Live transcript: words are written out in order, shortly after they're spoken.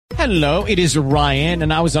Hello, it is Ryan,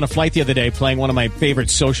 and I was on a flight the other day playing one of my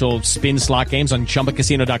favorite social spin slot games on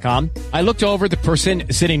ChumbaCasino.com. I looked over at the person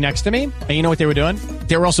sitting next to me, and you know what they were doing?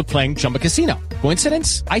 They were also playing Chumba Casino.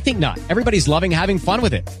 Coincidence? I think not. Everybody's loving having fun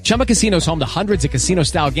with it. Chumba Casino is home to hundreds of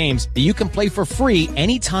casino-style games that you can play for free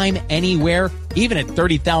anytime, anywhere, even at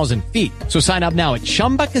 30,000 feet. So sign up now at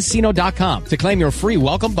ChumbaCasino.com to claim your free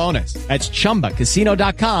welcome bonus. That's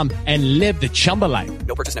ChumbaCasino.com and live the Chumba life.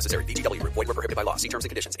 No purchase necessary. VGW. Void where prohibited by law. See terms and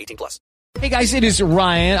conditions. 18+. Hey guys, it is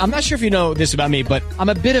Ryan. I'm not sure if you know this about me, but I'm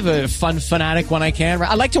a bit of a fun fanatic when I can.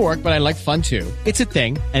 I like to work, but I like fun too. It's a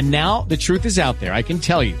thing. And now the truth is out there. I can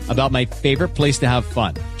tell you about my favorite place to have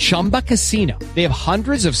fun. Chumba Casino. They have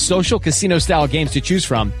hundreds of social casino style games to choose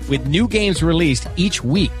from with new games released each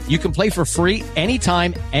week. You can play for free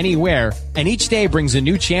anytime, anywhere. And each day brings a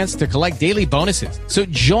new chance to collect daily bonuses. So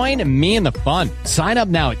join me in the fun. Sign up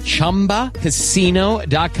now at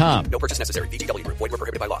ChumbaCasino.com. No purchase necessary. VGW. Void where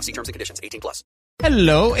prohibited by law. See terms and conditions. 18+.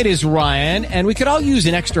 Hello, it is Ryan, and we could all use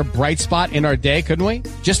an extra bright spot in our day, couldn't we?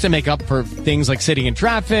 Just to make up for things like sitting in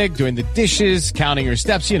traffic, doing the dishes, counting your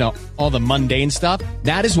steps, you know, all the mundane stuff.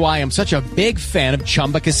 That is why I'm such a big fan of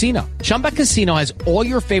Chumba Casino. Chumba Casino has all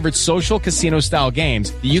your favorite social casino-style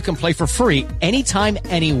games that you can play for free anytime,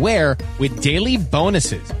 anywhere with daily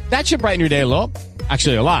bonuses. That should brighten your day a little.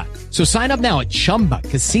 Actually, a lot. So sign up now at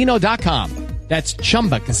ChumbaCasino.com. That's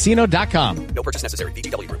ChumbaCasino.com. No purchase necessary.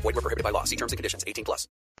 VGW. Void where prohibited by law. See terms and conditions. 18+.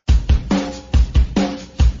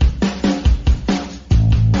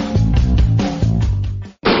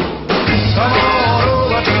 Come on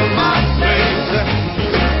over to my place.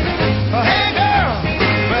 Hey girl,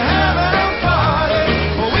 we're having a party.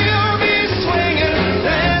 We'll be swinging,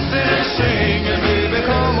 dancing and singing. Baby,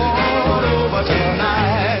 come on over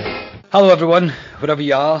tonight. Hello everyone, wherever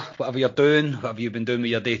you are, whatever you're doing, whatever you've been doing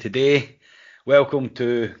with your day to day. Welcome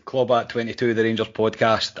to Clawback 22, the Rangers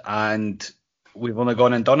podcast, and we've only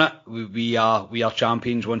gone and done it. We are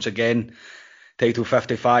champions once again. Title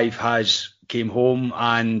 55 has came home,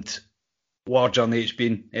 and what a journey it's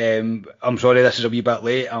been. I'm sorry this is a wee bit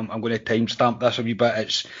late. I'm going to timestamp this a wee bit.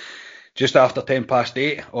 It's just after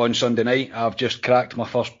 8:10 on Sunday night. I've just cracked my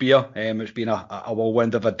first beer. It's been a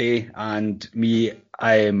whirlwind of a day, and me,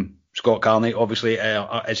 Scott Carney, obviously,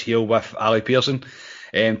 is here with Ali Pearson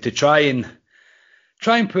to try and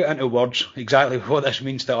put into words exactly what this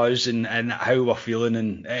means to us and how we're feeling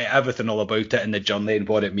and everything all about it and the journey and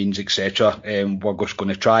what it means, etc. We're just going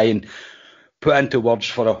to try and put into words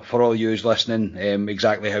for all you who's listening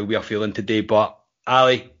exactly how we are feeling today. But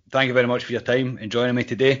Ali, thank you very much for your time and joining me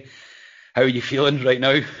today. How are you feeling right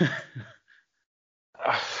now?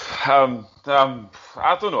 I don't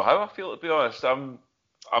know how I feel, to be honest. I'm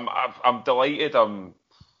delighted. I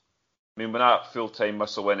mean, when that full-time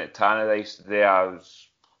whistle went at Tannadice today,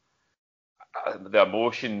 the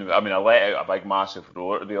emotion, I mean, I let out a big, massive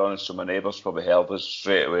roar, to be honest, so my neighbours probably heard us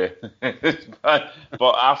straight away.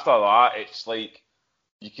 But after that, it's like,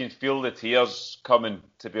 you can feel the tears coming,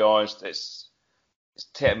 to be honest. It's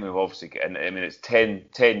 10, we've obviously getting, I mean, it's 10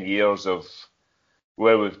 years of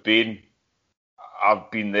where we've been.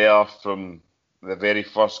 I've been there from the very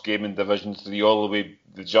first game in Division 3 all the way,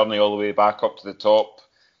 the journey all the way back up to the top.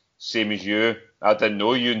 Same as you. I didn't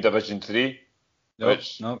know you in Division 3, we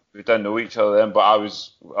didn't know each other then, but I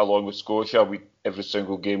was, along with Scotia, every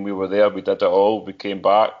single game we were there, we did it all, we came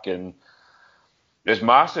back, and it's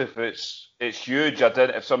massive, it's huge.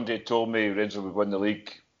 If somebody had told me Rangers would win the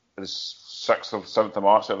league the 6th or 7th of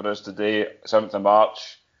March, whatever it is today, 7th of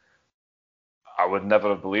March, I would never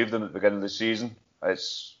have believed them at the beginning of the season.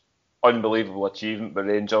 It's unbelievable achievement by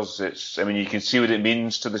Rangers. I mean, you can see what it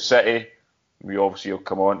means to the city. We obviously will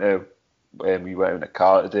come on to, we went in a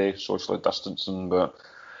car today, socially distancing, but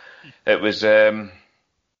it was, I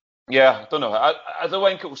don't know. I don't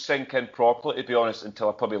think it will sink in properly, to be honest, until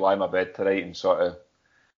I probably lie in my bed tonight and sort of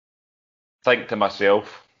think to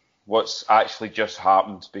myself what's actually just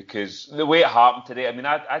happened, because the way it happened today, I mean,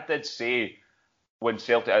 I did say when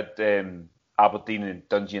Celtic had Aberdeen and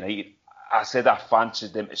Dundee United, I said I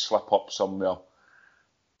fancied them to slip up somewhere.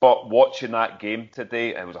 But watching that game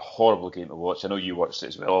today, it was a horrible game to watch. I know you watched it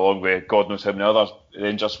as well, along with God knows how many other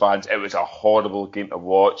Rangers fans. It was a horrible game to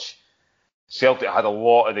watch. Celtic had a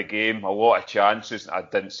lot of the game, a lot of chances. I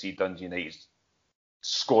didn't see Dundee United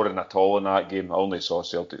scoring at all in that game. I only saw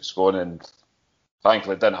Celtic scoring, and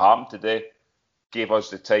thankfully it didn't happen today. Gave us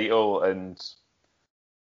the title, and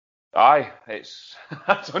it's I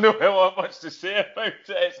don't know how much to say about it.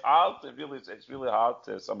 It's hard. It's really hard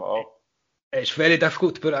to sum it up. It's very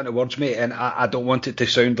difficult to put it into words, mate, and I don't want it to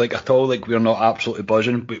sound like at all like we're not absolutely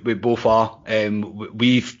buzzing, but we both are.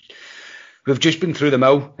 we've just been through the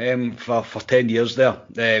mill for 10 years there.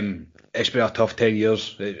 It's been a tough 10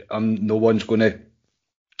 years. No one's going to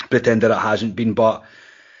pretend that it hasn't been, but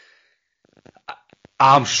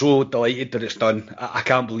I'm so delighted that it's done. I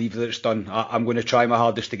can't believe that it's done. I'm going to try my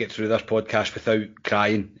hardest to get through this podcast without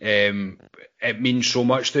crying. It means so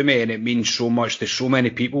much to me, and it means so much to so many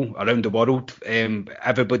people around the world.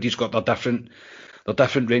 Everybody's got their different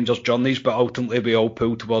Rangers journeys, but ultimately we all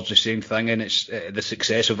pull towards the same thing, and it's the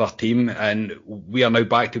success of our team. And we are now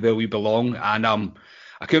back to where we belong, and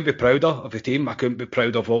I couldn't be prouder of the team. I couldn't be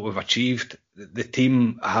proud of what we've achieved. The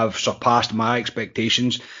team have surpassed my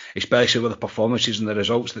expectations, especially with the performances and the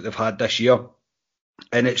results that they've had this year.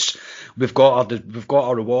 And we've got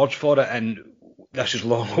our rewards for it, and this is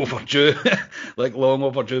long overdue, long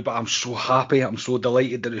overdue. But I'm so happy. I'm so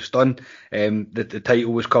delighted that it's done. That the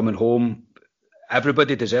title was coming home.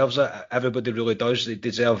 Everybody deserves it. Everybody really does. They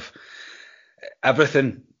deserve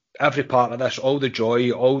everything. Every part of this, all the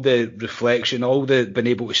joy, all the reflection, all the being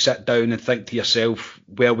able to sit down and think to yourself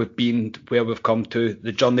where we've been, where we've come to,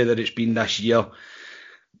 the journey that it's been this year.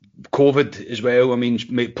 COVID as well,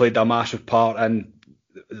 played a massive part in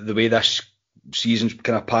the way this season's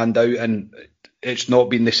kind of panned out, and it's not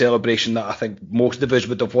been the celebration that I think most of us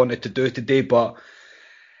would have wanted to do today, but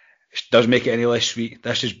it does make it any less sweet.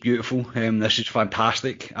 This is beautiful. This is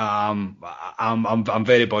fantastic. I'm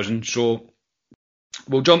very buzzing. So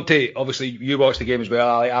we'll jump to, obviously you watched the game as well,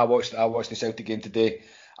 Ali. I watched the Celtic game today,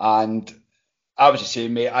 and I was the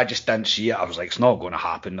same, mate. I just didn't see it. I was like, it's not going to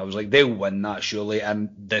happen. I was like, they'll win that surely.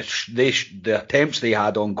 And the attempts they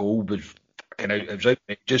had on goal was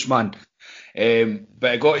outrageous, man.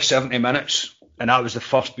 But it got to 70 minutes, and that was the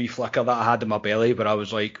first wee flicker that I had in my belly, where I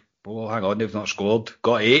was like, oh, hang on, they've not scored.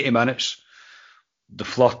 Got to 80 minutes. The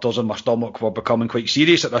flutters in my stomach were becoming quite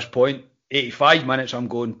serious at this point. 85 minutes, I'm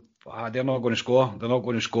going, they're not going to score. They're not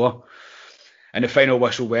going to score. And the final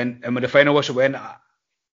whistle went. And when the final whistle went, I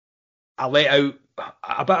let out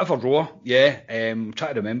a bit of a roar. Yeah, I'm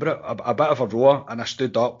trying to remember it. A bit of a roar. And I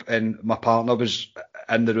stood up, and my partner was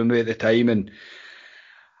in the room with me at the time. And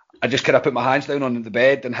I just kind of put my hands down on the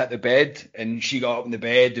bed and hit the bed. And she got up in the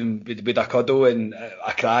bed and with a cuddle. And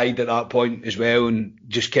I cried at that point as well. And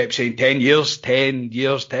just kept saying, 10 years, 10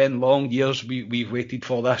 long years. We've waited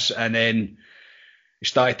for this. And then it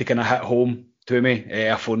started to kind of hit home to me.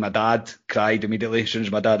 I phoned my dad, cried immediately as soon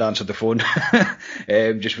as my dad answered the phone,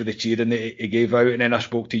 just for the cheering that he gave out. And then I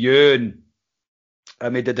spoke to you, and I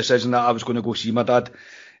made the decision that I was going to go see my dad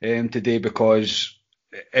today, because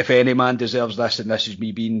if any man deserves this, and this is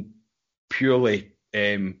me being purely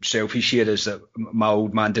selfish here, is that my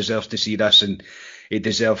old man deserves to see this, and he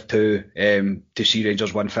deserved to see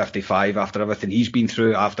Rangers win 55 after everything he's been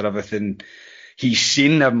through, after everything he's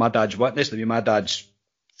seen and my dad's witnessed. My dad's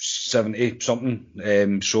 70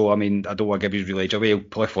 something, so I don't want to give his real age away. He'll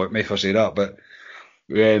probably fight me if I say that, but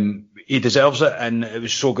he deserves it, and it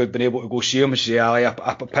was so good being able to go see him and say, Ali,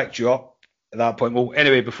 I picked you up at that point. Well,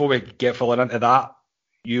 anyway, before we get further into that,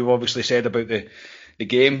 you obviously said about the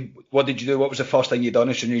game. What did you do? What was the first thing you done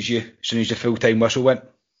as soon as the full-time whistle went?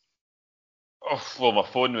 Oh, well, my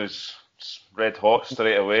phone was red hot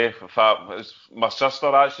straight away. In fact, my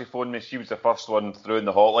sister actually phoned me. She was the first one through in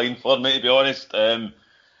the hotline for me, to be honest.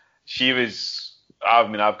 She was,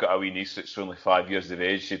 I've got a wee niece that's only 5 years of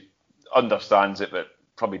age. She understands it, but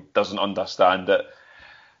probably doesn't understand it.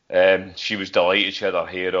 She was delighted. She had her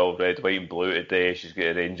hair all red, white and blue today. She's got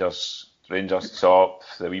a Rangers top,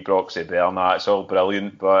 the wee Broxy Bernat. It's all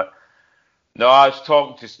brilliant. But no, I was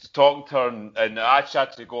talking to her, and I actually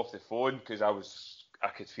had to go off the phone because I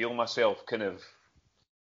could feel myself kind of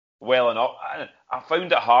welling up. I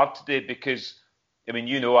found it hard today because,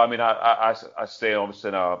 I stay obviously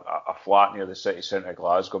in a flat near the city centre of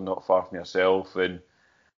Glasgow. I'm not far from yourself, and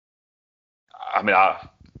my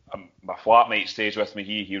flatmate stays with me.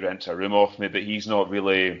 He rents a room off me, but he's not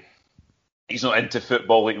into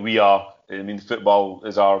football like we are. Football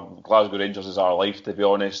is Glasgow Rangers is our life, to be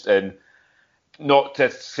honest, and not to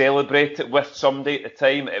celebrate it with somebody at the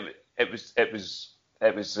time. It was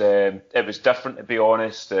different, to be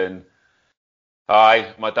honest, and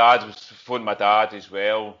my dad phoned my dad as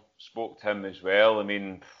well, spoke to him as well.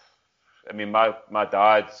 My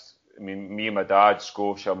dad, me and my dad,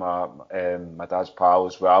 Scotia, my dad's pal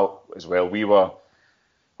as well. We were,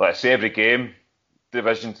 like I say, every game,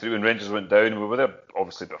 Division 3 when Rangers went down, we were there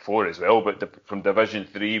obviously before as well, but from Division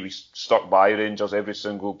 3 we stuck by Rangers every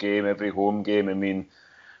single game, every home game.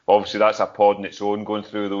 Obviously that's a pod in its own going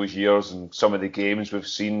through those years and some of the games we've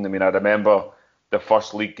seen. I remember the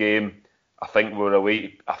first league game, I think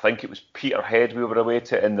it was Peterhead we were away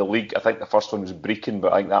to in the league. I think the first one was Brecon,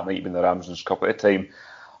 but I think that might have been the Ramsden's Cup at the time.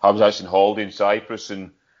 I was actually on holiday in Cyprus,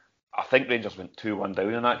 and I think Rangers went 2-1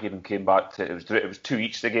 down in that game and came back to it was 2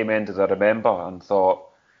 each the game ended, I remember, and thought,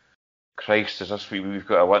 Christ, is this what we've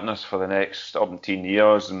got to witness for the next 17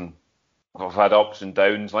 years? And I've had ups and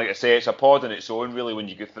downs. Like I say, it's a pod on its own, really, when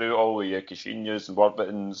you go through all the Caixinhas and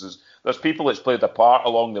Warburtons. There's people that's played a part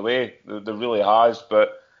along the way. There really has.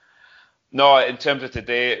 But no, in terms of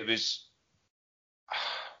today, it was...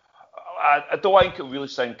 I don't think it really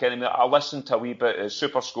sank in. I listened to a wee bit.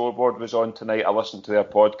 Super Scoreboard was on tonight. I listened to their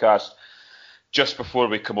podcast just before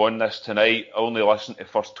we come on this tonight. I only listened to the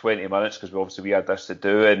first 20 minutes because we had this to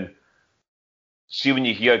do. And see, when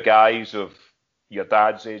you hear guys of your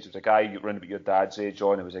dad's age, there was a guy around about your dad's age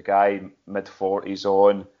on, there was a guy mid-40s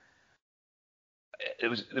on.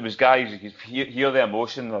 There was guys, you could hear the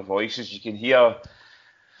emotion in their voices. You can hear...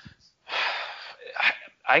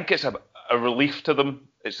 I think it's a relief to them.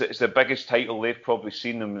 It's the biggest title they've probably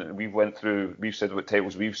seen. And we've said what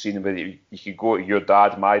titles we've seen, but you could go to your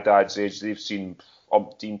dad, my dad's age, they've seen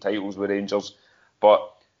umpteen titles with Rangers. But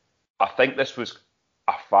I think this was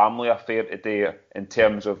a family affair today in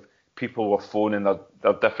terms of people were phoning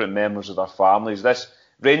their different members of their families. This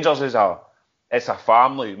Rangers is a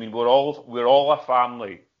family. I mean, we're all a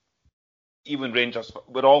family. Even Rangers,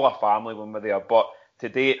 we're all a family when we're there. But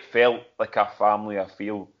today it felt like a family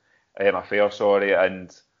affair,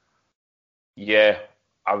 and yeah,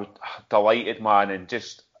 I was delighted, man, and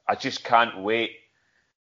I just can't wait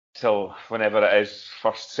till whenever it is,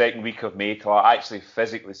 second week of May, till I actually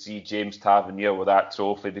physically see James Tavernier with that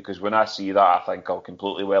trophy, because when I see that, I think I'll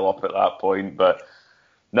completely well up at that point. But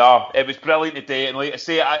no, it was brilliant today, and like I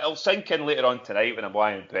say, I'll sink in later on tonight when I'm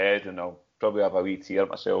lying in bed, and I'll probably have a wee tear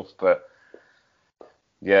myself. But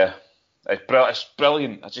yeah, it's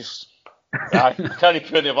brilliant. I can't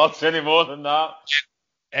put any words any more than that.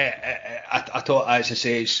 I thought, as I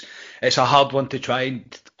say, it's a hard one to try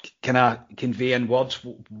and kind of convey in words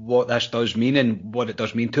what this does mean and what it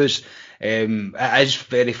does mean to us. It is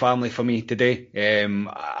very family for me today.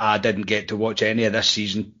 I didn't get to watch any of this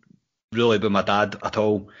season really with my dad at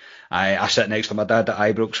all. I sit next to my dad at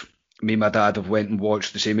Ibrox. Me and my dad have went and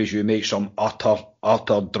watched the same as you, mate, some utter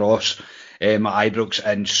dross at Ibrox,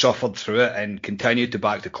 and suffered through it and continued to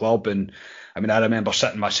back the club. And I mean, I remember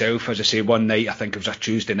sitting myself, as I say, one night, I think it was a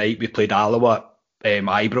Tuesday night, we played Alloa at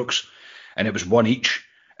Ibrox, and it was 1 each,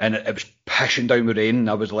 and it was pissing down with rain, and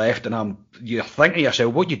I was left, and you're thinking to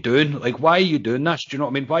yourself, what are you doing? Like, why are you doing this? Do you know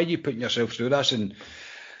what I mean? Why are you putting yourself through this? And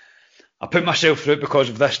I put myself through it because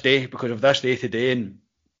of this day today, and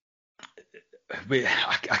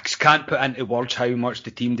I can't put into words how much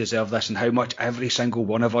the team deserve this and how much every single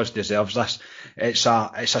one of us deserves this. It's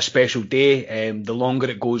a special day. The longer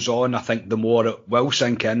it goes on, I think the more it will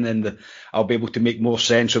sink in, and I'll be able to make more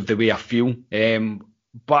sense of the way I feel.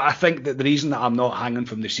 But I think that the reason that I'm not hanging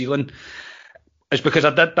from the ceiling is because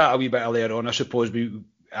I did that a wee bit earlier on. I suppose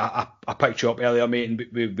I picked you up earlier, mate,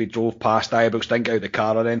 and we drove past Ibrox, didn't get out of the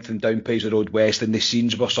car or anything, down Paisley Road West, and the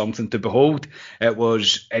scenes were something to behold. It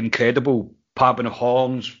was incredible. Pumping of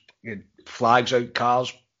horns, flags out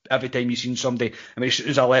cars. Every time you seen somebody, I mean, as soon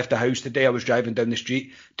as I left the house today, I was driving down the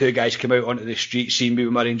street. 2 guys came out onto the street, seeing me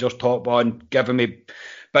with my Rangers top on, giving me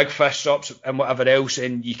big fist ups and whatever else,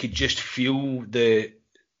 and you could just feel a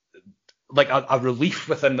relief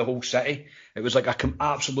within the whole city. It was like an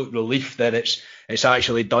absolute relief that it's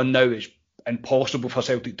actually done now. It's impossible for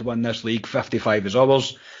Celtic to win this league. 55 is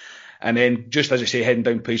ours. And then, just as I say, heading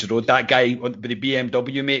down Paisley Road, that guy with the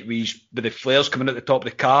BMW, mate, with the flares coming out the top of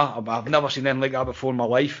the car, I've never seen anything like that before in my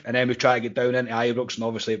life. And then we tried to get down into Ibrox, and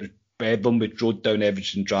obviously it was bedlam. We drove down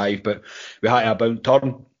Everton Drive, but we had to about turn.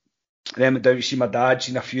 And then went down to see my dad,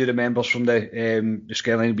 seen a few of the members from the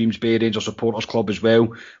Skyline Beams Bay Rangers Supporters Club as well.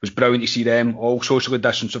 It was brilliant to see them, all socially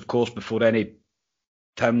distanced, of course, before any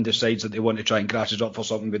Tim decides that they want to try and crash us up for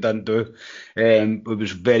something we didn't do.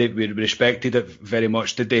 We respected it very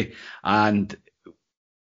much today, and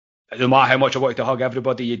no matter how much I wanted to hug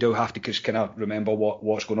everybody, you do have to just kind of remember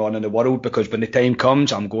what's going on in the world, because when the time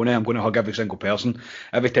comes, I'm going to hug every single person.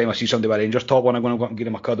 Every time I see somebody with a Rangers top on, I'm going to go up and give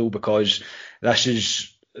them a cuddle, because this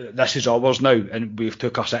is ours now, and we've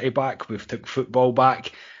took our city back, we've took football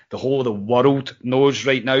back. The whole of the world knows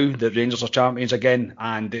right now that Rangers are champions again,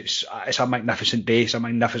 and it's a magnificent day, it's a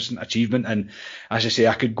magnificent achievement. And as I say,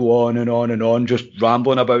 I could go on and on and on, just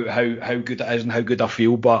rambling about how good it is and how good I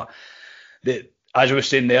feel. But as I was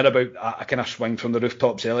saying there about, I kind of swung from the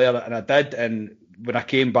rooftops earlier, and I did. And when I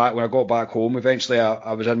got back home, eventually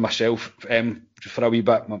I was in myself for a wee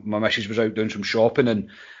bit. My missus was out doing some shopping, and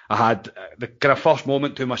I had the kind of first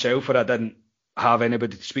moment to myself where I didn't have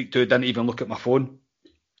anybody to speak to, didn't even look at my phone.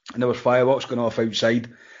 And there was fireworks going off outside,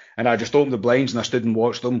 And I just opened the blinds and I stood and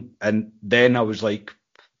watched them. And then I was like,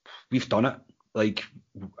 we've done it. Like,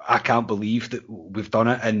 I can't believe that we've done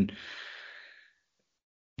it. And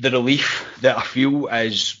the relief that I feel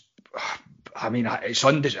is, I mean, I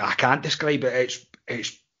can't describe it.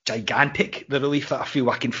 It's gigantic, the relief that I feel.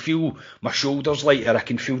 I can feel my shoulders lighter. I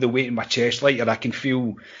can feel the weight in my chest lighter. I can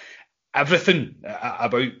feel everything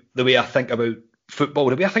about the way I think about football.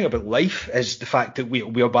 The way I think about life is the fact that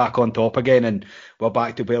we're back on top again and we're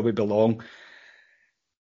back to where we belong.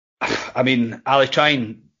 I mean, Ali, try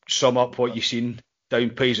and sum up what you've seen down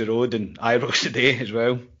Paisley Road and Ibrox today as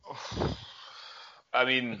well. I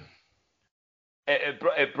mean,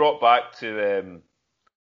 it brought back to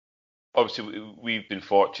obviously we've been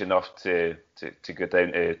fortunate enough to go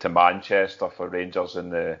down to Manchester for Rangers in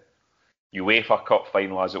the UEFA Cup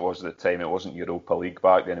final, as it was at the time. It wasn't Europa League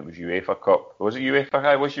back then; it was UEFA Cup. Was it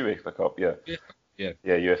UEFA? It was UEFA Cup, yeah. Yeah,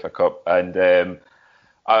 UEFA Cup. And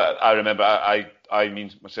I remember I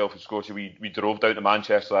mean myself and Scotia, we drove down to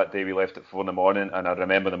Manchester that day. We left at 4 a.m, and I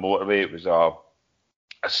remember the motorway. It was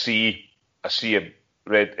a sea of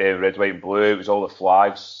red, white, and blue. It was all the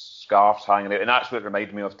flags, scarves hanging out, and that's what it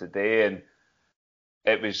reminded me of today. And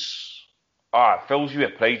it was, it fills you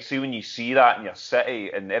with pride. See, when you see that in your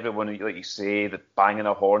city, and everyone, like you say, the banging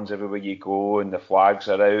of horns everywhere you go, and the flags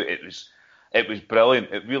are out. It was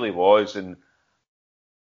brilliant. It really was. And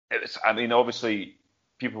it was, I mean, obviously,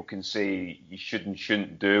 people can say you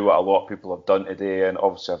shouldn't do what a lot of people have done today. And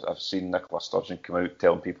obviously, I've seen Nicola Sturgeon come out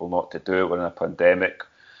telling people not to do it. We're in a pandemic.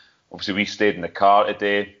 Obviously, we stayed in the car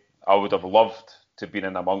today. I would have loved to have been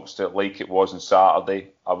in amongst it like it was on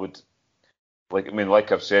Saturday.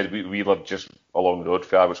 Like I've said, we live just along the road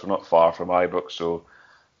for Ibrox. We're not far from Ibrox, so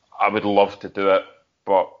I would love to do it,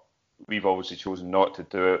 but we've obviously chosen not to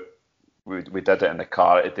do it. We did it in the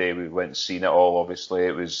car today. We went and seen it all. Obviously,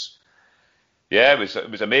 it was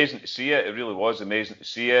amazing to see it. It really was amazing to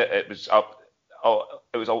see it. It was up.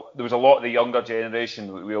 There was a lot of the younger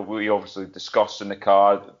generation we obviously discussed in the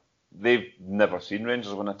car. They've never seen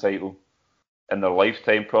Rangers win a title in their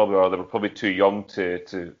lifetime, probably, or they were probably too young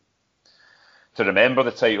to remember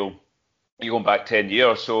the title. You're going back 10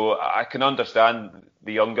 years, so I can understand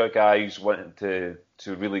the younger guys wanting to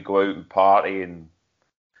really go out and party and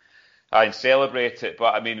celebrate it.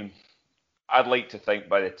 But I mean, I'd like to think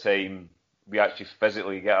by the time we actually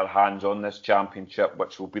physically get our hands on this championship,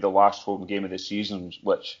 which will be the last home game of the season,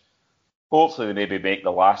 which hopefully they maybe make the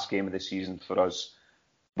last game of the season for us,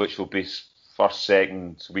 which will be first,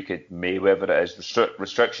 second week of May, whatever it is.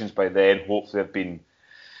 Restrictions by then hopefully have been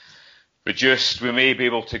reduced. We may be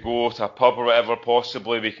able to go to a pub or whatever,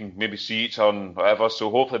 possibly. We can maybe see each other and whatever. So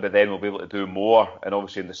hopefully by then we'll be able to do more. And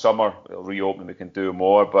obviously in the summer it'll reopen, we can do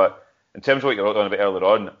more. But in terms of what you were on a bit earlier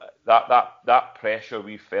on, that pressure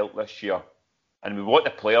we felt this year, and what the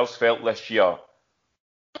players felt this year,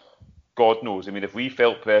 God knows. I mean, if we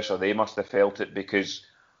felt pressure, they must have felt it, because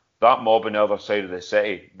that mob on the other side of the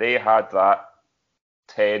city, they had that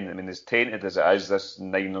 10. I mean, as tainted as it is, this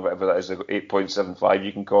 9 or whatever that is, 8.75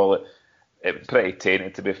 you can call it, it's pretty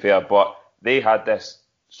tainted to be fair, but they had this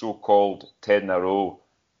so-called 10 in a row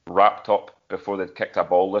wrapped up before they'd kicked a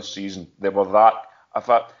ball this season. They were that, in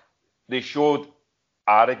fact, they showed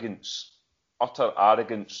arrogance, utter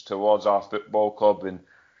arrogance towards our football club, and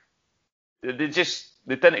they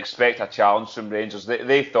didn't expect a challenge from Rangers.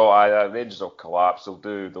 They thought Rangers will collapse, they'll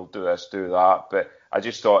do this, do that. But I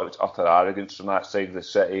just thought it was utter arrogance from that side of the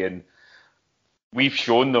city, and we've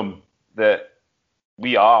shown them that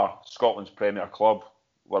we are Scotland's premier club.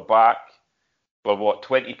 We're back. We're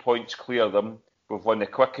 20 points clear of them. We've won the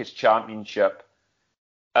quickest championship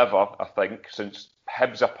ever, I think, since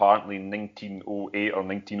Hibs apparently in 1908 or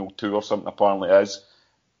 1902 or something apparently it is.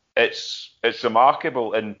 It's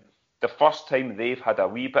remarkable, and the first time they've had a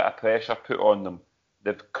wee bit of pressure put on them,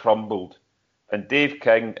 they've crumbled. And Dave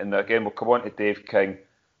King, and again we'll come on to Dave King,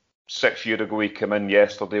 6 years ago he came in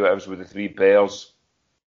yesterday, it was with the Three Bears,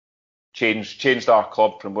 changed our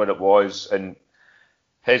club from where it was, and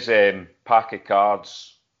his pack of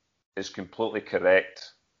cards is completely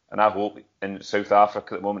correct. And I hope in South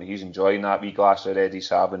Africa at the moment he's enjoying that wee glass of red he's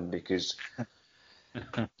having, because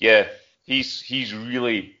yeah, he's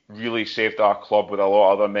really, really saved our club with a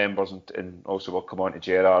lot of other members, and also we'll come on to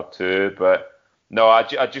Gerrard too. But no, I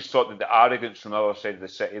just thought that the arrogance from the other side of the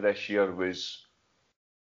city this year was,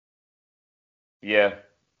 yeah,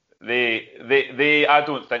 they I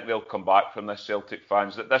don't think they'll come back from this, Celtic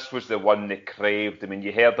fans. That this was the one they craved. I mean,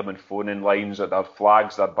 you heard them in phoning lines that their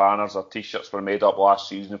flags, their banners, their t-shirts were made up last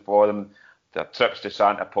season for them. Their trips to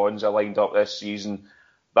Santa Ponza lined up this season.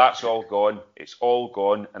 That's all gone. It's all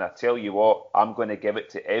gone. And I tell you what, I'm going to give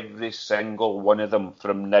it to every single one of them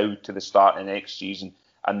from now to the start of next season.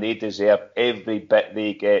 And they deserve every bit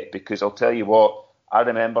they get, because I'll tell you what, I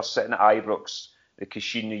remember sitting at Ibrox the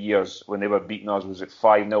Kashina years when they were beating us. Was it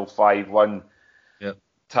 5-0, 5-1? Yep.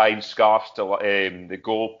 Tying scarves to the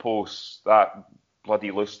goalposts, that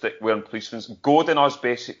bloody Lustig wearing policemen's, goading us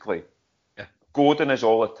basically. Yeah. Goading us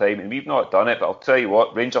all the time, and we've not done it. But I'll tell you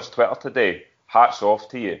what, Rangers Twitter today, hats off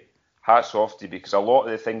to you. Hats off to you, because a lot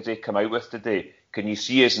of the things they come out with today, can you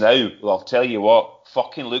see us now? Well, I'll tell you what,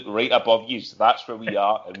 fucking look right above you. That's where we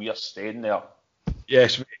are, and we are staying there.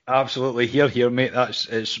 Yes, absolutely. Here, mate.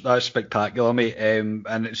 That's spectacular, mate.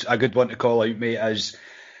 And it's a good one to call out, mate, as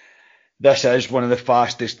this is one of the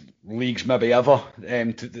fastest leagues maybe ever.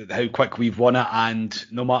 How quick we've won it, and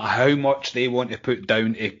no matter how much they want to put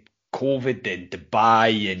down to COVID and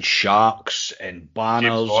Dubai and sharks and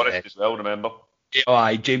banners, James Forrest as well, remember?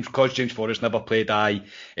 James Forrest never played.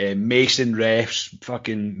 Mason refs,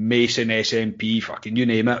 fucking Mason SNP, fucking you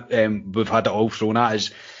name it. We've had it all thrown at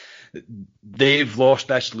us. They've lost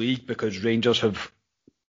this league because Rangers have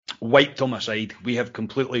wiped them aside. We have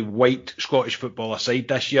completely wiped Scottish football aside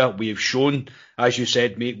this year. We have shown, as you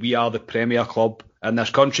said, mate, we are the premier club in this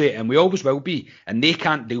country, and we always will be. And they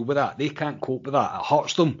can't deal with that. They can't cope with that. It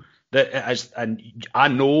hurts them. And I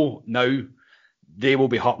know now they will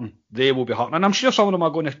be hurting. They will be hurting. And I'm sure some of them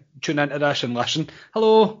are going to tune into this and listen.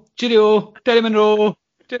 Hello, cheerio, Terry Monroe.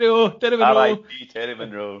 Cheerio, Terry Monroe. R.I.P. Terry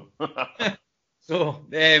Monroe. So,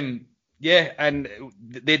 yeah, and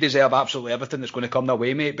they deserve absolutely everything that's going to come their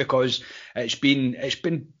way, mate, because it's been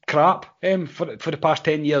crap for the past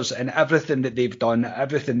 10 years, and everything that they've done,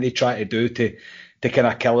 everything they try to do to kind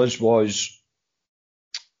of kill us was,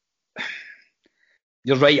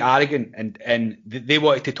 you're right, arrogant, and they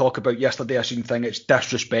wanted to talk about yesterday, I seen thing, it's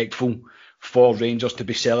disrespectful for Rangers to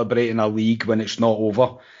be celebrating a league when it's not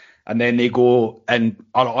over, and then they go and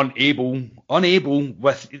are unable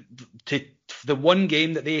with the one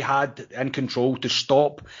game that they had in control to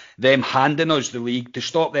stop them handing us the league, to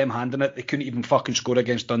stop them handing it. They couldn't even fucking score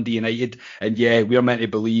against Dundee United. And yeah, we're meant to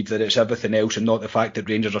believe that it's everything else and not the fact that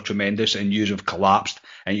Rangers are tremendous and you have collapsed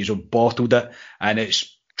and you have bottled it and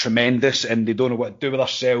it's tremendous and they don't know what to do with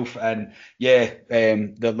themselves. And yeah,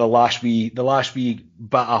 the last wee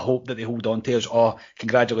bit I hope that they hold on to is, oh,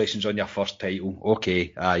 congratulations on your first title.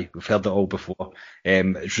 Okay, aye, we've heard it all before.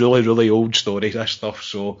 It's really, really old story, this stuff.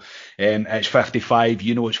 So it's 55,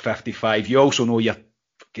 you know it's 55. You also know your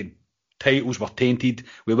fucking titles were tainted.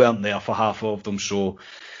 We weren't there for half of them, so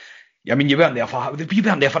I mean, you weren't there for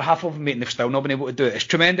half of them, mate, and they've still not been able to do it. It's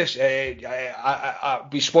tremendous.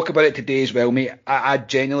 We spoke about it today as well, mate. I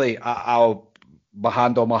genuinely, my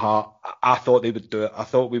hand on my heart, I thought they would do it. I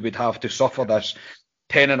thought we would have to suffer this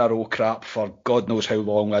 10 in a row crap for God knows how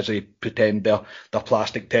long, as they pretend their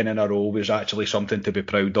plastic 10 in a row was actually something to be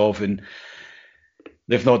proud of, and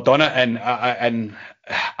they've not done it. And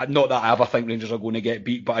not that I ever think Rangers are going to get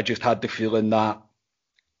beat, but I just had the feeling that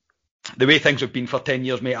the way things have been for 10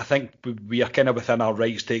 years, mate, I think we are kind of within our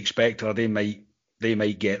rights to expect, or they might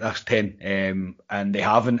get this 10, and they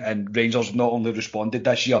haven't. And Rangers not only responded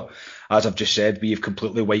this year, as I've just said, we have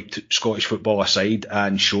completely wiped Scottish football aside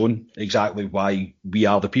and shown exactly why we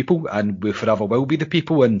are the people, and we forever will be the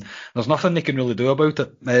people. And there's nothing they can really do about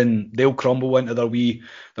it. And they'll crumble into their wee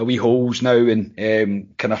holes now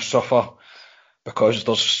and kind of suffer. Because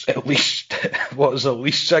there's at least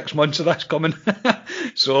 6 months of this coming.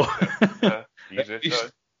 So,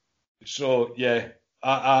 so yeah,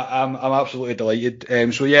 I'm absolutely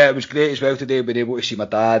delighted. So yeah, it was great as well today being able to see my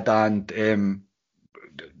dad and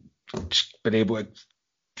just being able to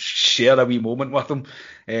share a wee moment with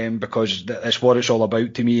him, because that's what it's all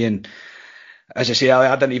about to me. And as I say,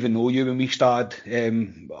 I didn't even know you when we started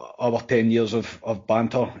our 10 years of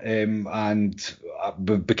banter, and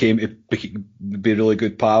we became to be really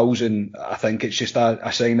good pals. And I think it's just a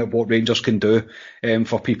sign of what Rangers can do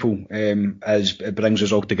for people, as it brings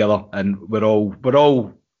us all together. And we're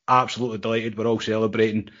all absolutely delighted. We're all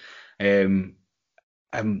celebrating, and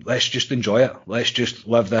let's just enjoy it. Let's just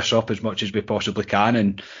live this up as much as we possibly can,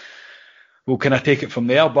 and we'll kind of take it from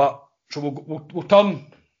there. But so we'll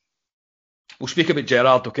turn. We'll speak about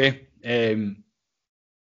Gerrard, okay?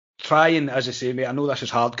 Try and, as I say, mate, I know this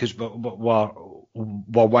is hard because we're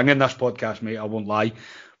winging this podcast, mate, I won't lie.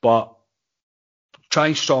 But try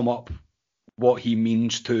and sum up what he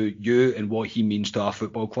means to you and what he means to our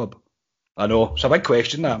football club. I know, it's a big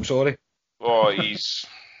question, that, I'm sorry. Oh,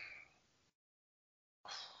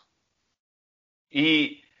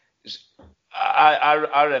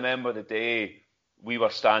 I remember the day we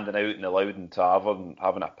were standing out in the Loudon Tavern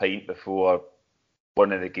having a pint before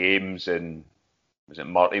one of the games, and was it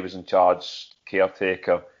Murty was in charge,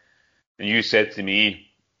 caretaker, and you said to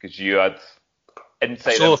me, because you had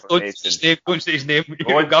inside information. Don't say his name.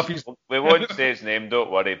 We won't say his name,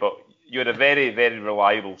 don't worry, but you had a very, very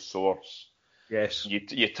reliable source. Yes.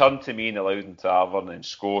 You turned to me in the Loudon Tavern in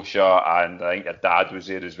Scotia, and I think your dad was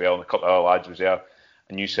there as well, and a couple of other lads was there,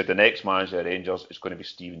 and you said the next manager of Rangers is going to be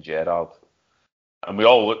Steven Gerrard. And we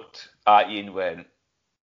all looked at you and went,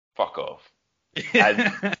 fuck off.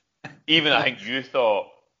 And even I think you thought,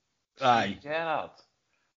 Steven Gerrard.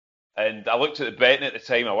 And I looked at the betting at the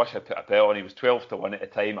time. I wish I'd put a bet on. He was 12-1 at the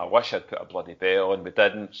time. I wish I'd put a bloody bet on. We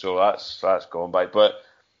didn't, so that's gone by. But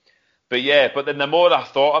then the more I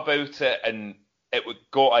thought about it, and it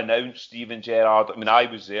got announced, Steven Gerrard. I mean, I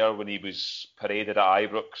was there when he was paraded at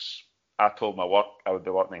Ibrox. I told my work I would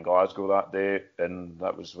be working in Glasgow that day, and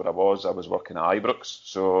that was where I was. I was working at Ibrox,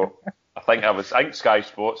 so I think Sky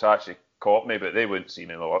Sports actually caught me, but they wouldn't see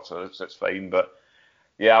me in the work, so it's fine. But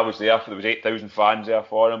yeah, I was there. There was 8,000 fans there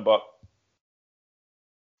for him, but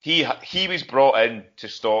he was brought in to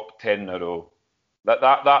stop 10 in a row.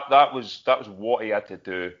 That was what he had to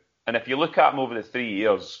do. And if you look at him over the 3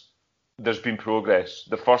 years, there's been progress.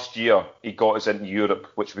 The first year, he got us into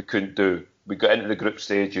Europe, which we couldn't do. We got into the group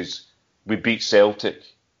stages. We beat Celtic.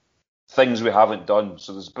 Things we haven't done.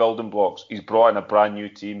 So there's building blocks. He's brought in a brand new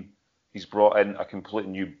team. He's brought in a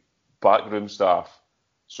completely new backroom staff.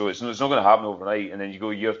 So it's not going to happen overnight. And then you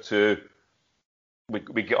go year 2,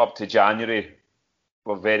 we get up to January.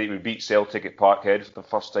 We beat Celtic at Parkhead for the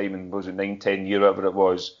first time in, was it 9-10 year, whatever it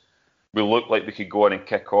was. We looked like we could go on and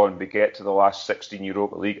kick on. We get to the last 16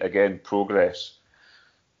 Europa League, again, progress.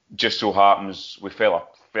 Just so happens we fell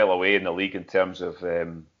away in the league in terms of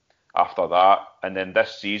after that. And then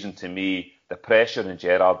this season, to me, the pressure on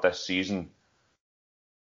Gerrard this season,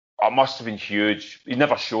 it must have been huge. He's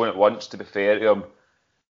never shown it once, to be fair to him.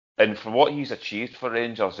 And for what he's achieved for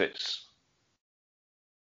Rangers,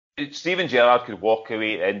 Steven Gerrard could walk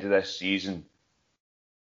away at the end of this season,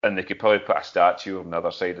 and they could probably put a statue on the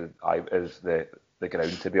other side of the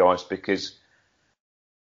ground, to be honest, because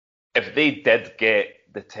if they did get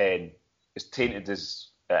the 10, as tainted as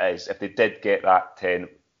it is, if they did get that 10,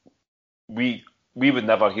 we would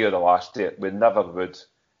never hear the last of it. We never would.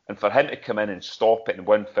 And for him to come in and stop it and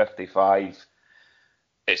win 55,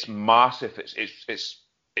 it's massive.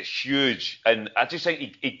 It's huge, and I just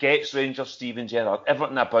think he gets Rangers, Steven Gerrard.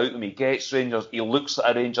 Everything about him, he gets Rangers. He looks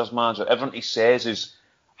like a Rangers manager. Everything he says is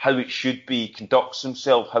how it should be. He conducts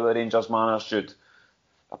himself how a Rangers manager should.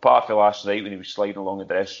 Apart from last night when he was sliding along the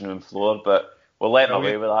dressing room floor, but we'll let him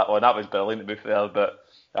away with that one. That was brilliant, to be fair, but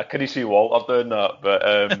I couldn't see Walter doing that.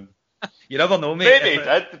 But you never know, mate. Maybe he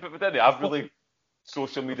did, but we didn't have really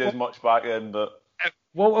social media as much back then, but.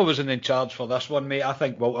 Walter wasn't in charge for this one, mate. I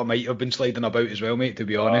think Walter might have been sliding about as well, mate, to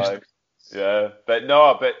be honest. Yeah, but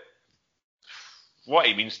what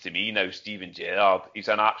he means to me now, Steven Gerrard, he's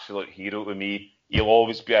an absolute hero to me. He'll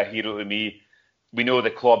always be a hero to me. We know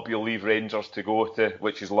the club he'll leave Rangers to go to,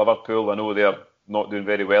 which is Liverpool. I know they're not doing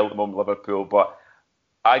very well at the moment, Liverpool, but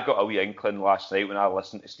I got a wee inkling last night when I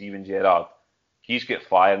listened to Steven Gerrard. He's got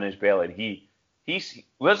fire in his belly, and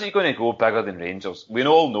where's he going to go bigger than Rangers? We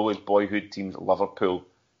all know his boyhood team's at Liverpool.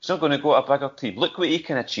 He's not going to go to a bigger team. Look what he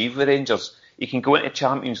can achieve with Rangers. He can go into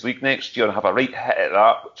Champions League next year and have a right hit at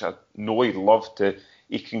that, which I know he'd love to.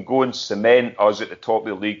 He can go and cement us at the top of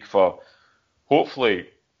the league for, hopefully,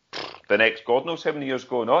 the next God knows how many years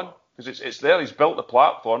going on. Because it's there. He's built the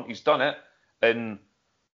platform. He's done it. And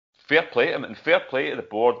fair play to him, and fair play to the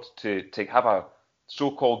board to have a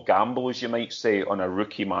so-called gamble, as you might say, on a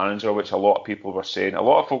rookie manager, which a lot of people were saying. A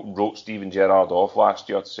lot of folk wrote Steven Gerrard off last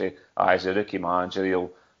year to say, he's a rookie manager,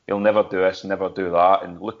 he'll never do this, never do that,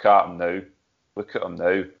 and look at him now. Look at him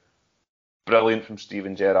now. Brilliant from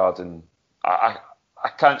Steven Gerrard, and I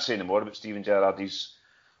can't say any more about Steven Gerrard. He's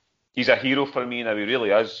a hero for me now, he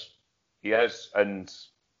really is. He is, and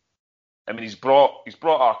I mean, he's brought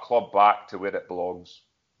our club back to where it belongs.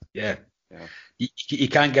 Yeah. You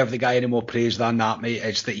can't give the guy any more praise than that, mate.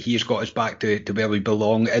 It's that he's got us back to where we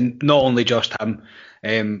belong. And not only just him,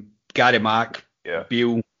 Gary Mack,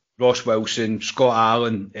 Beale, Ross Wilson, Scott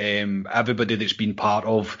Allen, everybody that's been part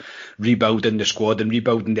of rebuilding the squad and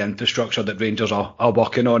rebuilding the infrastructure that Rangers are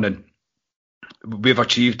working on. And we've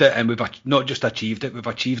achieved it, and we've not just achieved it, we've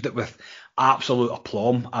achieved it with absolute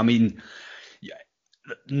aplomb. I mean,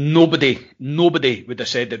 Nobody would have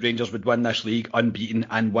said that Rangers would win this league unbeaten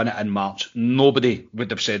and win it in March. Nobody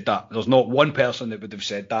would have said that. There's not one person that would have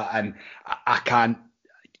said that, and I can't.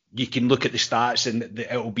 You can look at the stats, and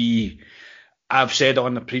it'll be I've said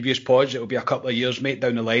on the previous pods, it'll be a couple of years, mate,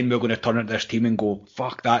 down the line, we're going to turn into this team and go,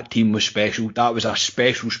 fuck, that team was special. That was a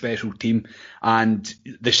special, special team. And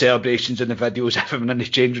the celebrations and the videos, everyone in the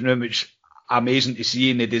changing room, it's amazing to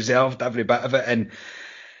see, and they deserved every bit of it. And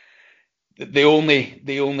the only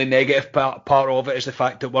negative part of it is the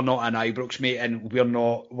fact that we're not in Ibrox, mate, and we're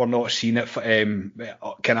not seeing it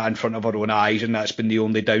kind of in front of our own eyes, and that's been the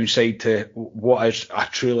only downside to what is a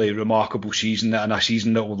truly remarkable season, and a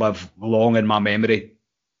season that will live long in my memory.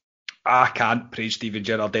 I can't praise Steven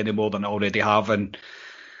Gerrard any more than I already have in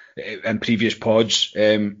previous pods.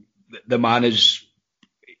 The man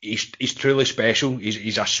he's truly special.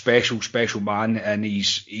 He's a special man, and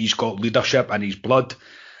he's got leadership in his blood.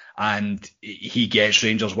 And he gets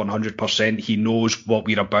Rangers 100%. He knows what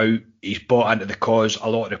we're about. He's bought into the cause. A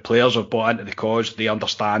lot of the players have bought into the cause. They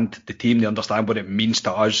understand the team. They understand what it means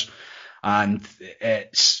to us. And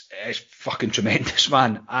it's fucking tremendous,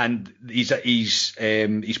 man. And he's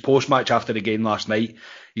post-match after the game last night,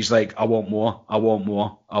 he's like, I want more. I want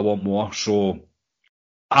more. I want more. So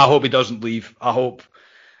I hope he doesn't leave.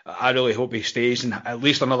 I really hope he stays in at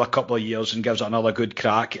least another couple of years and gives it another good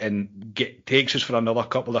crack and takes us for another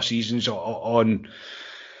couple of seasons on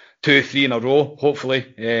 2-3 in a row.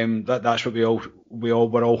 Hopefully, that's what we're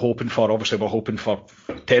all hoping for. Obviously, we're hoping for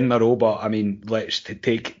 10 in a row, but I mean, let's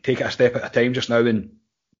take it a step at a time just now. And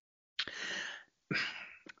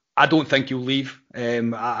I don't think he'll leave.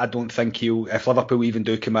 I don't think he'll. If Liverpool even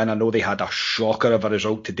do come in, I know they had a shocker of a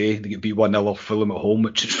result today. They could be 1-0 off Fulham at home,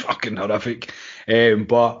 which is fucking horrific.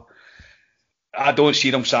 But I don't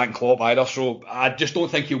see them sacking Klopp either. So I just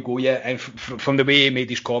don't think he'll go yet. And from the way he made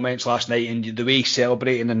his comments last night and the way he's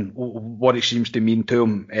celebrating and what it seems to mean to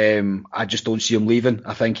him, I just don't see him leaving.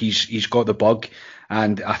 I think he's got the bug,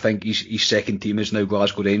 and I think his second team is now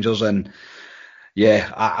Glasgow Rangers. And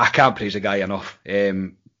yeah, I can't praise the guy enough.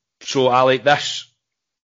 So, Ali, there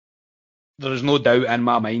is no doubt in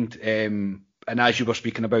my mind, and as you were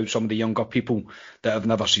speaking about some of the younger people that have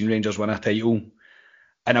never seen Rangers win a title,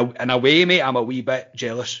 in a way, mate, I'm a wee bit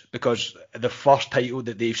jealous, because the first title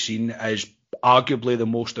that they've seen is arguably the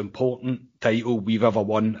most important title we've ever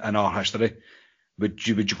won in our history. Would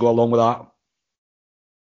you go along with that?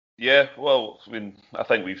 Yeah, well, I mean, I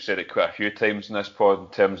think we've said it quite a few times in this pod in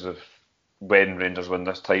terms of when Rangers win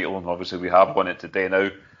this title, and obviously we have won it today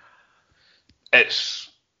now. I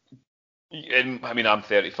mean, I'm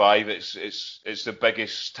 35. It's the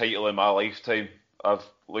biggest title in my lifetime. I've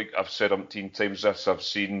said umpteen times this. I've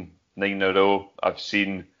seen 9 in a row. I've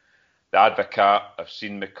seen the Advocaat. I've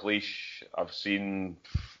seen McLeish. I've seen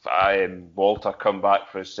Walter come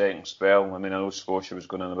back for his second spell. I mean, I know Scotia was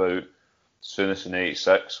going on about Souness in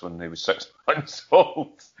 '86 when he was 6 months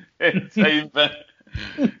old in time, but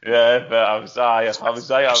yeah, but I was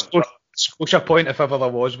Scotia point if ever there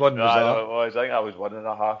was one. I think I was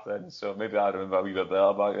 1.5 then, so maybe I remember a wee bit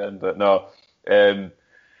better back then. But no,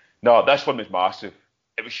 this one was massive.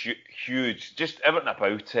 It was huge. Just everything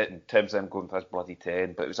about it in terms of them going for this bloody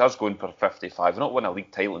 10. But it was us going for 55. We've not won a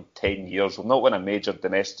league title in 10 years. We've not won a major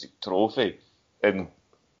domestic trophy in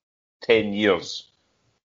 10 years.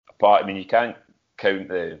 But I mean, you can't count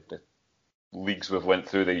the leagues we've went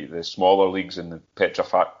through, the smaller leagues in the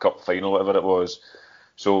Petrofac Cup final, whatever it was.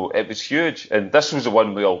 So it was huge, and this was the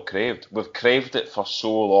one we all craved. We've craved it for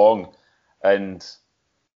so long, and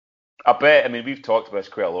I bet, I mean, we've talked about this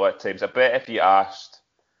quite a lot of times, I bet if you asked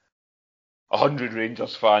 100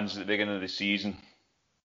 Rangers fans at the beginning of the season,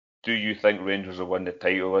 do you think Rangers will win the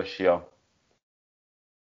title this year?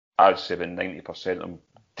 I'd say about 90% of them,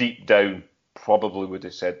 deep down, probably would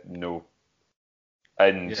have said no.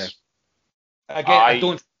 And yeah. Again, I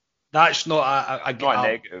don't. That's not a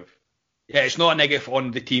negative. Yeah, it's not a negative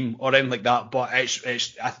on the team or anything like that, but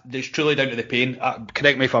it's truly down to the pain.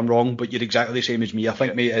 Correct me if I'm wrong, but you're exactly the same as me. I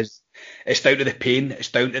think, mate, it's down to the pain.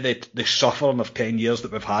 It's down to the suffering of 10 years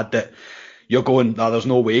that we've had, that you're going, no, there's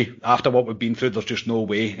no way. After what we've been through, there's just no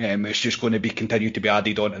way. It's just going to be continue to be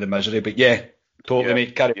added on to the misery. But yeah, totally,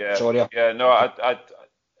 mate. Carry on. Sorry. Yeah, no,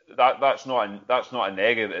 that's not a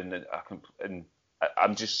negative, and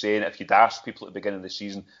I'm just saying, if you'd asked people at the beginning of the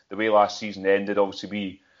season, the way last season ended, obviously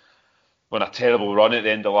we won a terrible run at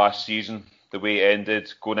the end of last season, the way it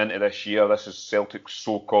ended, going into this year, this is Celtic's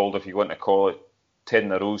so-called, if you want to call it, 10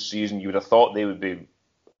 in a row season. You would have thought they would be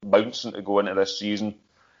bouncing to go into this season.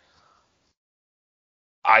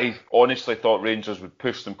 I honestly thought Rangers would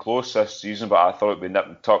push them close this season, but I thought it would be nip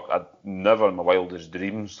and tuck. I'd never in my wildest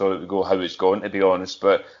dreams thought it would go how it's gone, to be honest.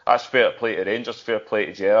 But that's fair play to Rangers, fair play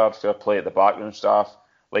to Gerrard, fair play to the backroom staff.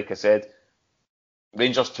 Like I said,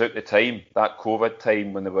 Rangers took the time, that COVID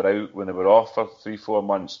time when they were out, when they were off for 3-4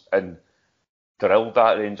 months, and drilled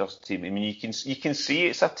that Rangers team. I mean, you can see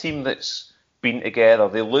it's a team that's been together.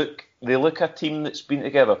 They look a team that's been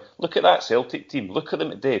together. Look at that Celtic team. Look at them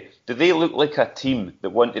today. Do they look like a team that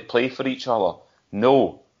want to play for each other?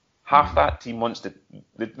 No. Half that team wants to.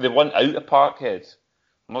 They want out of Parkhead.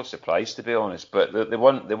 I'm not surprised, to be honest, but they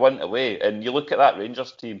want away. And you look at that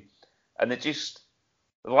Rangers team, and they're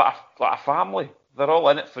like a family. They're all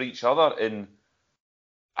in it for each other, and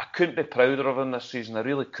I couldn't be prouder of them this season. I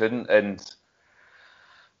really couldn't, and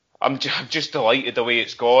I'm just delighted the way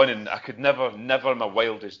it's gone. And I could never in my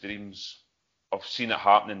wildest dreams have seen it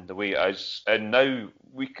happening the way it is. And now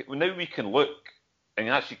we can look and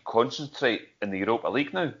actually concentrate in the Europa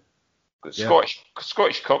League now. Got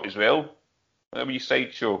Scottish Cup as well. A wee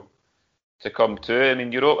sideshow to come to. I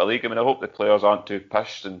mean, Europa League, I hope the players aren't too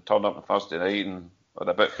pissed and turn up on Thursday night and are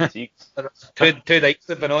a bit fatigued. two nights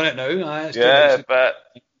they've been on it now. Yeah,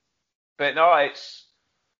 but no, it's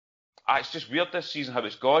just weird this season how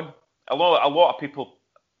it's gone. A lot of people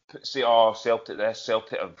say, oh, Celtic this,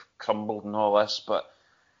 Celtic have crumbled and all this, but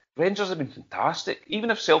Rangers have been fantastic. Even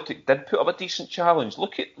if Celtic did put up a decent challenge,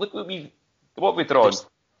 look what we've drawn.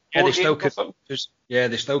 Yeah, they still couldn't touch us. Yeah,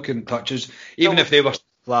 they still couldn't touch us. Even if they were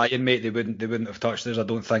flying, mate, they wouldn't have touched us, I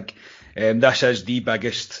don't think. This is the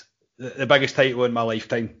biggest title in my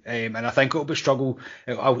lifetime, and I think it'll struggle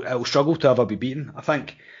to ever be beaten. I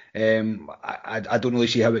think. I don't really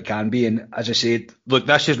see how it can be, and as I said, look,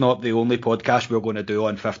 this is not the only podcast we're going to do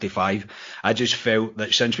on 55. I just felt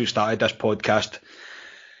that since we started this podcast,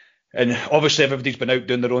 and obviously everybody's been out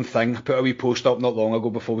doing their own thing. I put a wee post up not long ago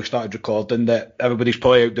before we started recording that everybody's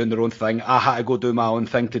probably out doing their own thing. I had to go do my own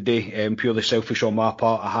thing today, purely selfish on my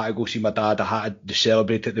part. I had to go see my dad. I had to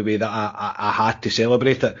celebrate it the way that I had to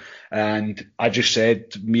celebrate it. And I just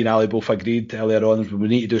said, me and Ali both agreed earlier on, we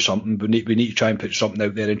need to do something. We need to try and put something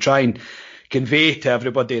out there and try and convey to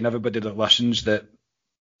everybody and everybody that listens that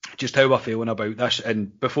just how we're feeling about this.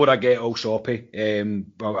 And before I get all soppy,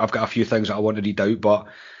 I've got a few things that I want to read out, but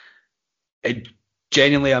it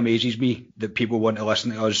genuinely amazes me that people want to listen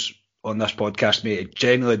to us on this podcast, mate.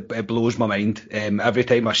 It blows my mind. Every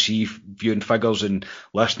time I see viewing figures and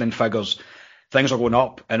listening figures, things are going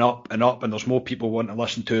up and up and up, and there's more people wanting to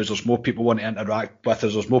listen to us, there's more people wanting to interact with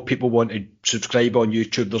us, there's more people wanting to subscribe on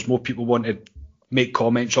YouTube, there's more people wanting to make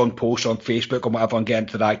comments on posts on Facebook or whatever and get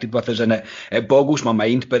interacted with us, and it boggles my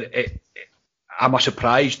mind. But am I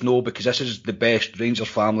surprised? No, because this is the best Rangers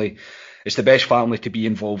family. It's the best family to be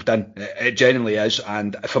involved in. It genuinely is.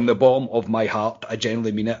 And from the bottom of my heart, I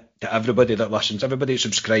genuinely mean it to everybody that listens, everybody that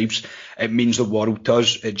subscribes. It means the world to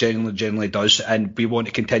us. It genuinely does. And we want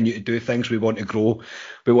to continue to do things. We want to grow.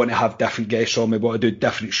 We want to have different guests on. We want to do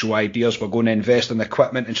different show ideas. We're going to invest in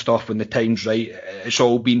equipment and stuff when the time's right. It's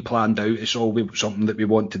all been planned out. It's all something that we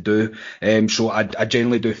want to do. So I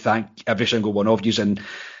genuinely do thank every single one of you. And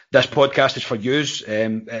this podcast is for yous.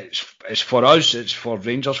 It's for us. It's for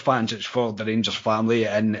Rangers fans. It's for the Rangers family.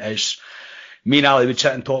 And it's me and Ali would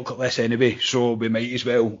sit and talk like this anyway. So we might as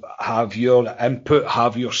well have your input,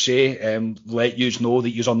 have your say, let yous know that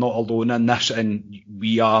yous are not alone in this, and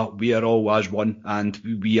we are all as one, and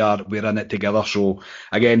we're in it together. So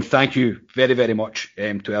again, thank you very, very much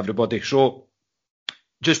to everybody. So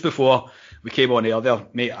just before we came on earlier,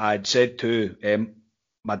 mate, I'd said to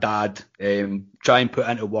my dad, try and put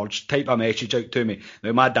into words, type a message out to me.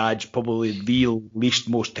 Now, my dad's probably the least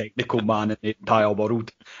most technical man in the entire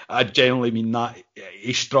world. I genuinely mean that.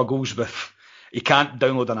 He struggles with, he can't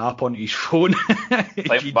download an app onto his phone.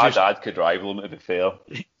 Like my dad could rival him, to be fair.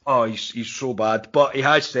 Oh, he's so bad. But he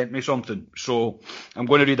has sent me something, so I'm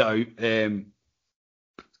going to read it out.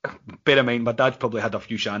 Bear in mind, my dad's probably had a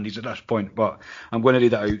few shandies at this point, but I'm going to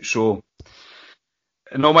read it out. So,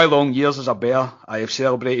 in all my long years as a Bear, I have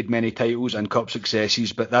celebrated many titles and cup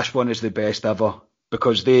successes, but this one is the best ever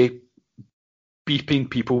because they beeping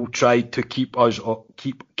people tried to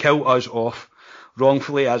kill us off,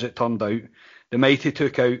 wrongfully as it turned out. The mighty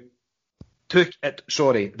took it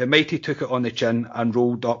on the chin and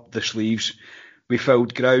rolled up the sleeves. We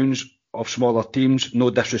filled grounds of smaller teams, no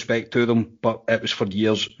disrespect to them, but it was for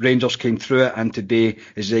years. Rangers came through it, and today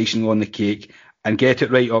is icing on the cake. And get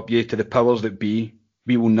it right up you to the powers that be.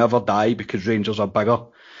 We will never die because Rangers are bigger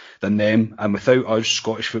than them, and without us,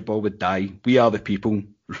 Scottish football would die. We are the people.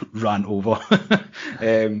 Ran over.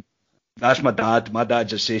 That's my dad. My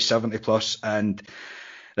dad's, I say, 70 plus, and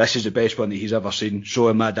this is the best one that he's ever seen.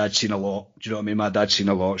 So my dad's seen a lot. Do you know what I mean? My dad's seen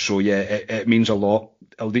a lot. So yeah, it means a lot.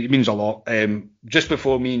 It means a lot. Just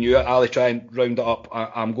before me and you, Ali, try and round it up,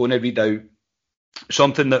 I'm going to read out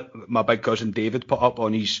something that my big cousin David put up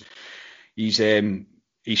on his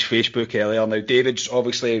his Facebook earlier. Now, David's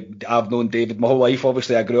obviously, I've known David my whole life.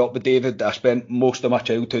 Obviously, I grew up with David. I spent most of my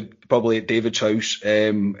childhood probably at David's house.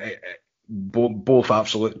 Both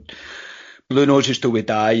absolute blue noses till we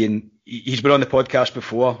die. And he's been on the podcast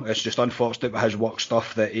before. It's just unfortunate with his work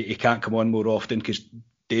stuff that he can't come on more often because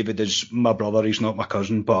David is my brother. He's not my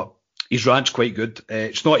cousin, but his rant's quite good.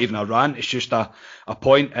 It's not even a rant. It's just a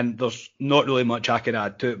point, and there's not really much I can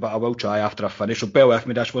add to it, but I will try after I finish. So bear with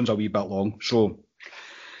me. This one's a wee bit long. So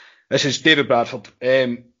this is David Bradford.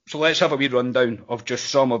 So let's have a wee rundown of just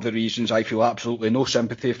some of the reasons I feel absolutely no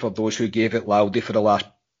sympathy for those who gave it loudly for the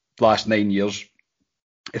last 9 years.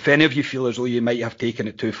 If any of you feel as though you might have taken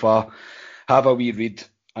it too far, have a wee read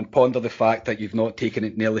and ponder the fact that you've not taken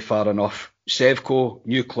it nearly far enough. Sevco,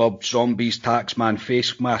 New Club, Zombies, Taxman,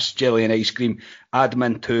 Face Mask, Jelly and Ice Cream,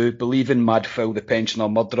 Admin 2, Believing Mad Phil the Pensioner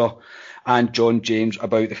Murderer, and John James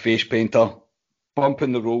about the Face Painter,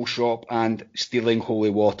 Bumping the Roll Shop and Stealing Holy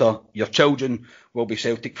Water. Your children will be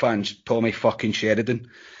Celtic fans, Tommy fucking Sheridan.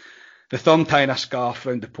 The Thumb tying a scarf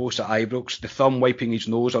round the post at Ibrox, the Thumb wiping his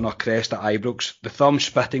nose on our crest at Ibrox, the Thumb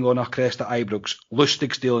spitting on our crest at Ibrox,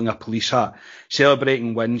 Lustig stealing a police hat,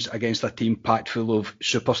 celebrating wins against a team packed full of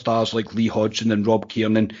superstars like Lee Hodgson and Rob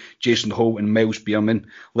Kiernan, Jason Holt and Miles Bierman,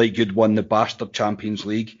 like you'd won the bastard Champions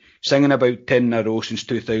League, singing about 10 in a row since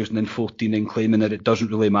 2014 and claiming that it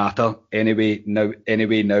doesn't really matter. Anyway, now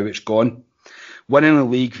it's gone. Winning the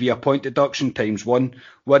league via point deduction ×1,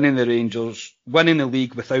 winning the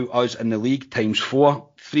league without us in the league ×4,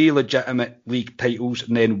 3 legitimate league titles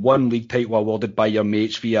and then 1 league title awarded by your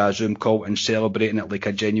mates via a Zoom call and celebrating it like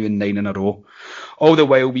a genuine 9 in a row. All the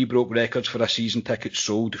while we broke records for a season ticket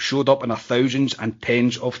sold, showed up in our thousands and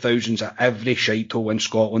tens of thousands at every shithole in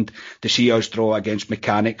Scotland to see us draw against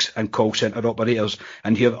mechanics and call centre operators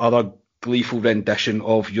and hear other gleeful rendition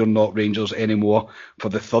of You're Not Rangers Anymore for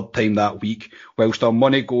the 3rd time that week, whilst our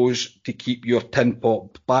money goes to keep your tin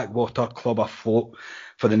pot backwater club afloat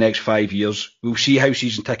for the next 5 years. We'll see how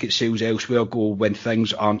season ticket sales elsewhere go when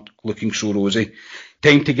things aren't looking so rosy.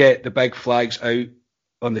 Time to get the big flags out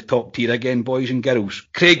on the top tier again, boys and girls.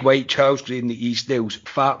 Craig White, Charles Gray and the Eastdales,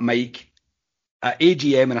 Fat Mike, at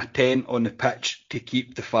AGM and a tent on the pitch to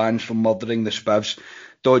keep the fans from murdering the spivs,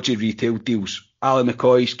 dodgy retail deals. Alan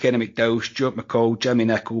McCoy, Kenny McDowell, Stuart McCall, Jimmy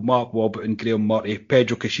Nicholl, Mark Warburton, Graham Murray,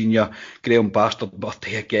 Pedro Caixinha, Graham Bastard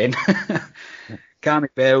Murray again, Cammy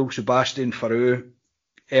Bell, Sebastian Farou,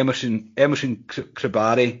 Emerson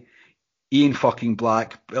Kribari, Ian fucking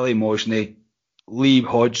Black, Billy Mosney, Lee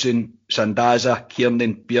Hodgson, Sandaza,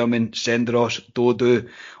 Kiernan, Bierman, Senderos, Dodo,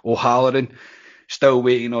 O'Halloran, still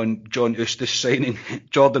waiting on John Eustace signing,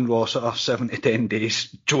 Jordan Rossiter, 7 to 10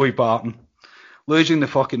 days, Joey Barton. Losing the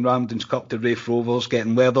fucking Ramsden's Cup to Rafe Rovers,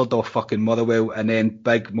 getting leathered off fucking Motherwell, and then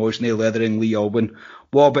Big Mosney leathering Lee Alwyn,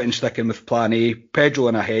 Warburton sticking with plan A, Pedro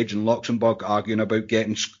in a hedge and Luxembourg arguing about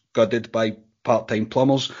getting scudded by part-time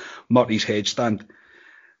plumbers, Murray's headstand.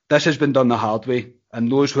 This has been done the hard way,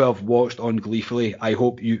 and those who have watched on gleefully, I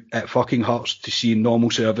hope it fucking hurts to see normal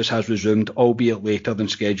service has resumed, albeit later than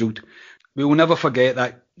scheduled. We will never forget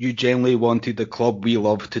that you genuinely wanted the club we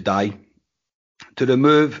love to die. To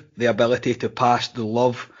remove the ability to pass the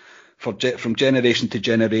love from generation to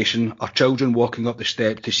generation, our children walking up the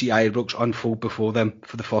step to see Ibrox unfold before them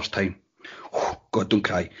for the first time. Oh, God, don't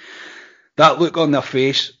cry. That look on their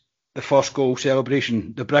face, the first goal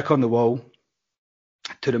celebration, the brick on the wall,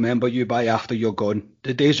 to remember you by after you're gone.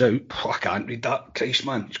 The day's out. Oh, I can't read that. Christ,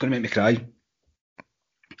 man, it's going to make me cry.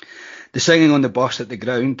 The singing on the bus at the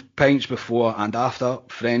ground, pints before and after,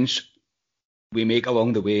 friends we make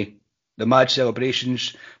along the way. The mad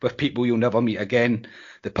celebrations with people you'll never meet again,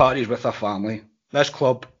 the parties with our family. This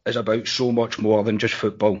club is about so much more than just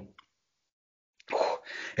football.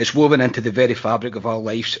 It's woven into the very fabric of our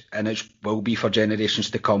lives and it will be for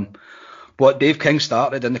generations to come. What Dave King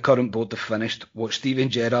started and the current board have finished, what Steven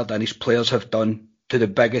Gerrard and his players have done to the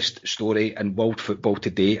biggest story in world football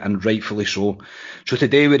today, and rightfully so. So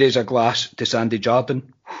today we raise a glass to Sandy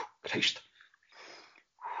Jardine. Christ.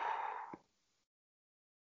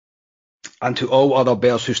 And to all other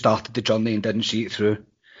Bears who started the journey and didn't see it through.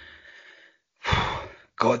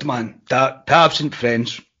 God, man, to absent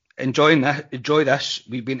friends, enjoy this.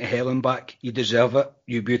 We've been to hell and back. You deserve it,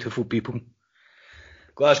 you beautiful people.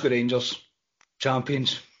 Glasgow Rangers,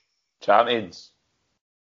 champions. Champions.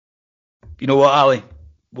 You know what, Ali?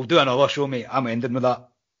 We'll do another show, mate. I'm ending with that.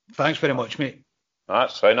 Thanks very much, mate.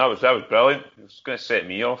 That's fine. That was brilliant. It was going to set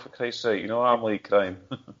me off, for Christ's sake. You know, I'm like crying.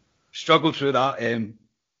 Struggled through that.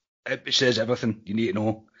 It says everything you need to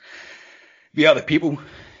know. We are the people.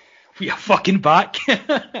 We are fucking back.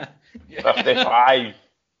 55.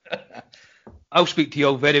 I'll speak to you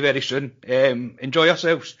all very, very soon. Enjoy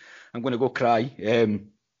yourselves. I'm going to go cry.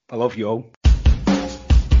 I love you all.